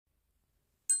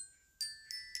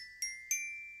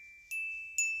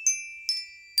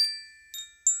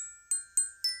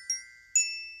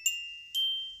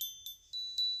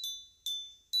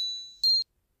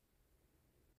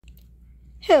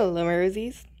Hello, my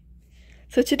Rosiys.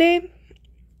 So today,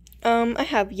 I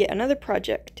have yet another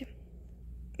project.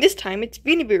 This time, it's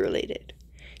Beanie related.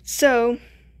 So,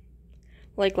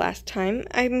 like last time,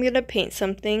 I'm gonna paint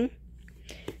something,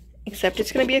 except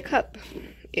it's gonna be a cup.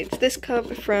 It's this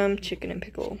cup from Chicken and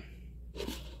Pickle.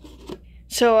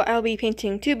 So, I'll be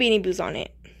painting two Beanie Boos on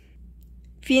it.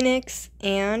 Phoenix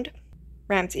and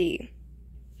Ramsey.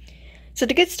 So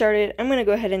to get started, I'm gonna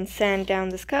go ahead and sand down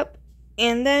this cup,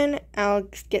 and then I'll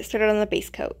get started on the base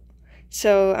coat.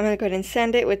 So I'm going to go ahead and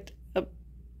sand it with a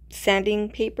sanding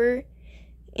paper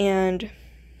and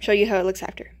show you how it looks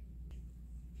after.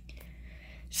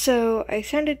 So I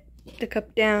sanded the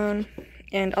cup down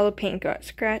and all the paint got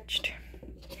scratched.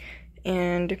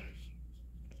 And,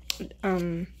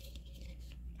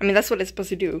 that's what it's supposed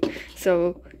to do.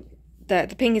 So that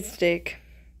the paint can stick.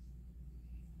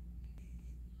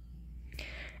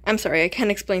 I'm sorry, I can't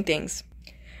explain things.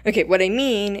 Okay, what I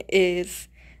mean is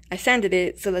I sanded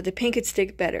it so that the paint could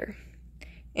stick better.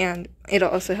 And it'll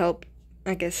also help,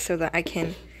 I guess, so that I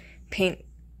can paint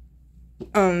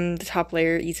the top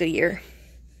layer easier.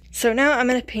 So now I'm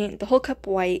going to paint the whole cup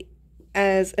white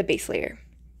as a base layer.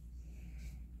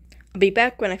 I'll be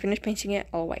back when I finish painting it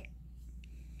all white.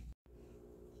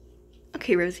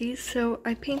 Okay, Rosies, so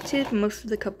I painted most of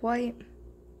the cup white.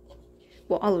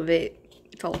 Well, all of it.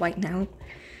 It's all white now.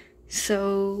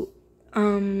 So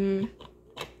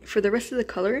for the rest of the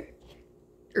color,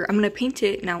 I'm gonna paint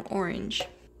it now orange.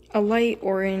 A light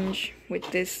orange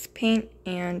with this paint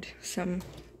and some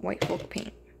white folk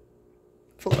paint.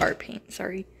 Folk art paint,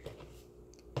 sorry.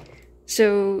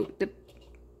 So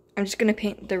I'm just gonna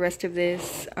paint the rest of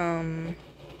this a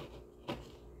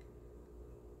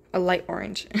light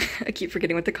orange. I keep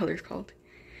forgetting what the color is called.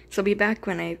 So I'll be back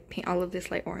when I paint all of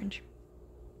this light orange.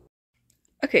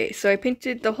 Okay, so I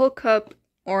painted the whole cup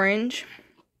orange.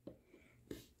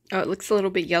 Oh, it looks a little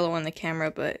bit yellow on the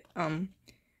camera, but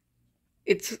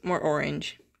it's more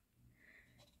orange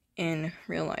in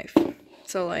real life.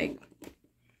 So like,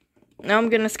 now I'm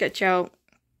gonna sketch out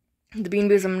the Beanie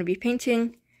Boos I'm gonna be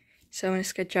painting. So I'm gonna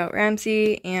sketch out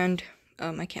Ramsey and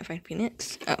I can't find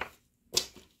Phoenix. Oh,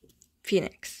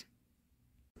 Phoenix.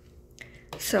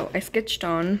 So I sketched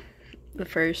on the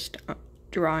first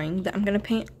drawing that I'm gonna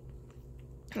paint,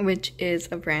 which is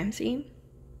of Ramsey.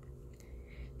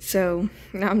 So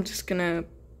now I'm just gonna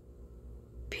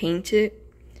paint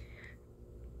it,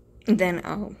 and then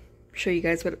I'll show you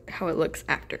guys how it looks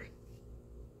after.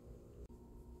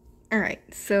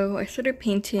 Alright, so I started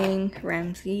painting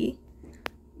Ramsey.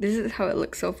 This is how it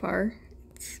looks so far.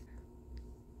 It's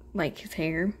like his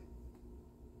hair,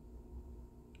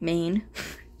 mane.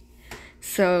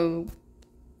 So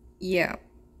yeah,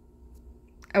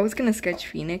 I was gonna sketch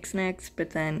Phoenix next,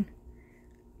 but then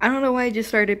I don't know why I just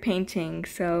started painting,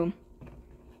 so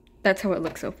that's how it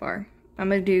looks so far. I'm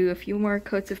gonna do a few more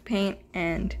coats of paint,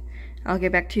 and I'll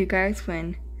get back to you guys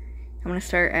when I'm gonna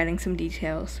start adding some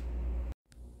details.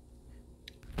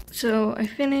 So I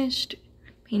finished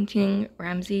painting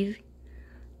Ramsey.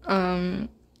 I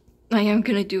am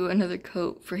gonna do another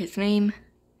coat for his name,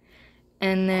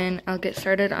 and then I'll get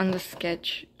started on the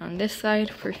sketch on this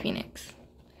side for Phoenix.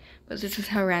 But this is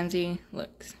how Ramsey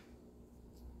looks.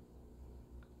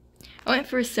 I went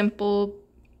for a simple,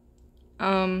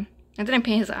 I didn't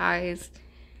paint his eyes,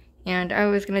 and I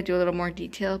was gonna do a little more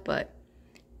detail, but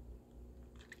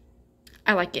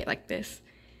I like it like this.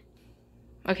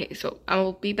 Okay, so I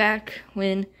will be back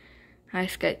when I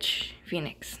sketch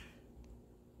Phoenix.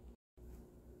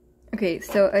 Okay,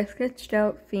 so I sketched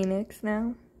out Phoenix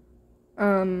now.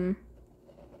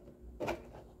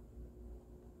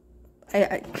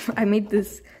 I made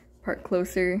this part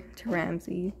closer to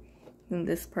Ramsey, and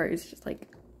this part is just like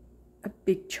a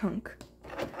big chunk.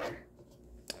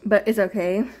 But it's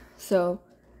okay, so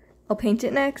I'll paint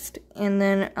it next, and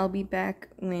then I'll be back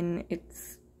when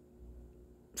it's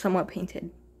somewhat painted.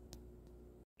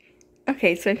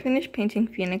 Okay, so I finished painting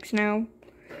Phoenix now,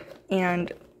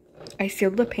 and I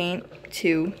sealed the paint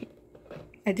too.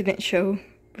 I didn't show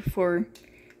before,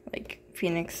 like,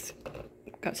 Phoenix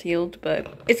got sealed,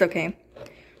 but it's okay.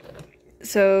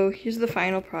 So here's the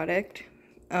final product.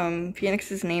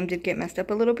 Phoenix's name did get messed up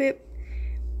a little bit,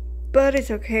 but it's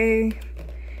okay.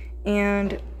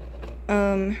 And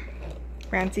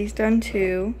Ramsey's done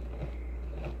too.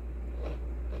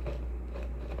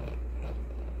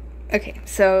 Okay,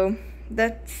 so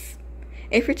that's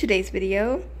it for today's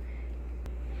video.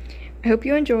 I hope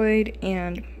you enjoyed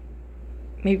and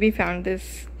maybe found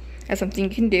this as something you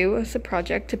can do as a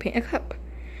project to paint a cup.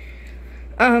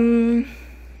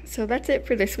 So that's it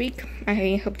for this week.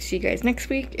 I hope to see you guys next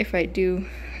week if I do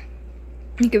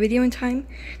make a video in time.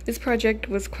 This project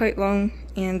was quite long,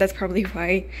 and that's probably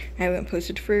why I haven't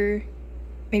posted for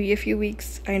maybe a few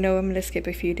weeks. I know I'm gonna skip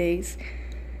a few days,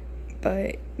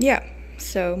 but yeah,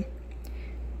 so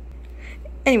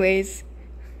anyways,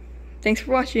 thanks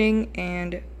for watching,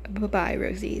 and bye-bye,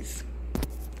 Rosies.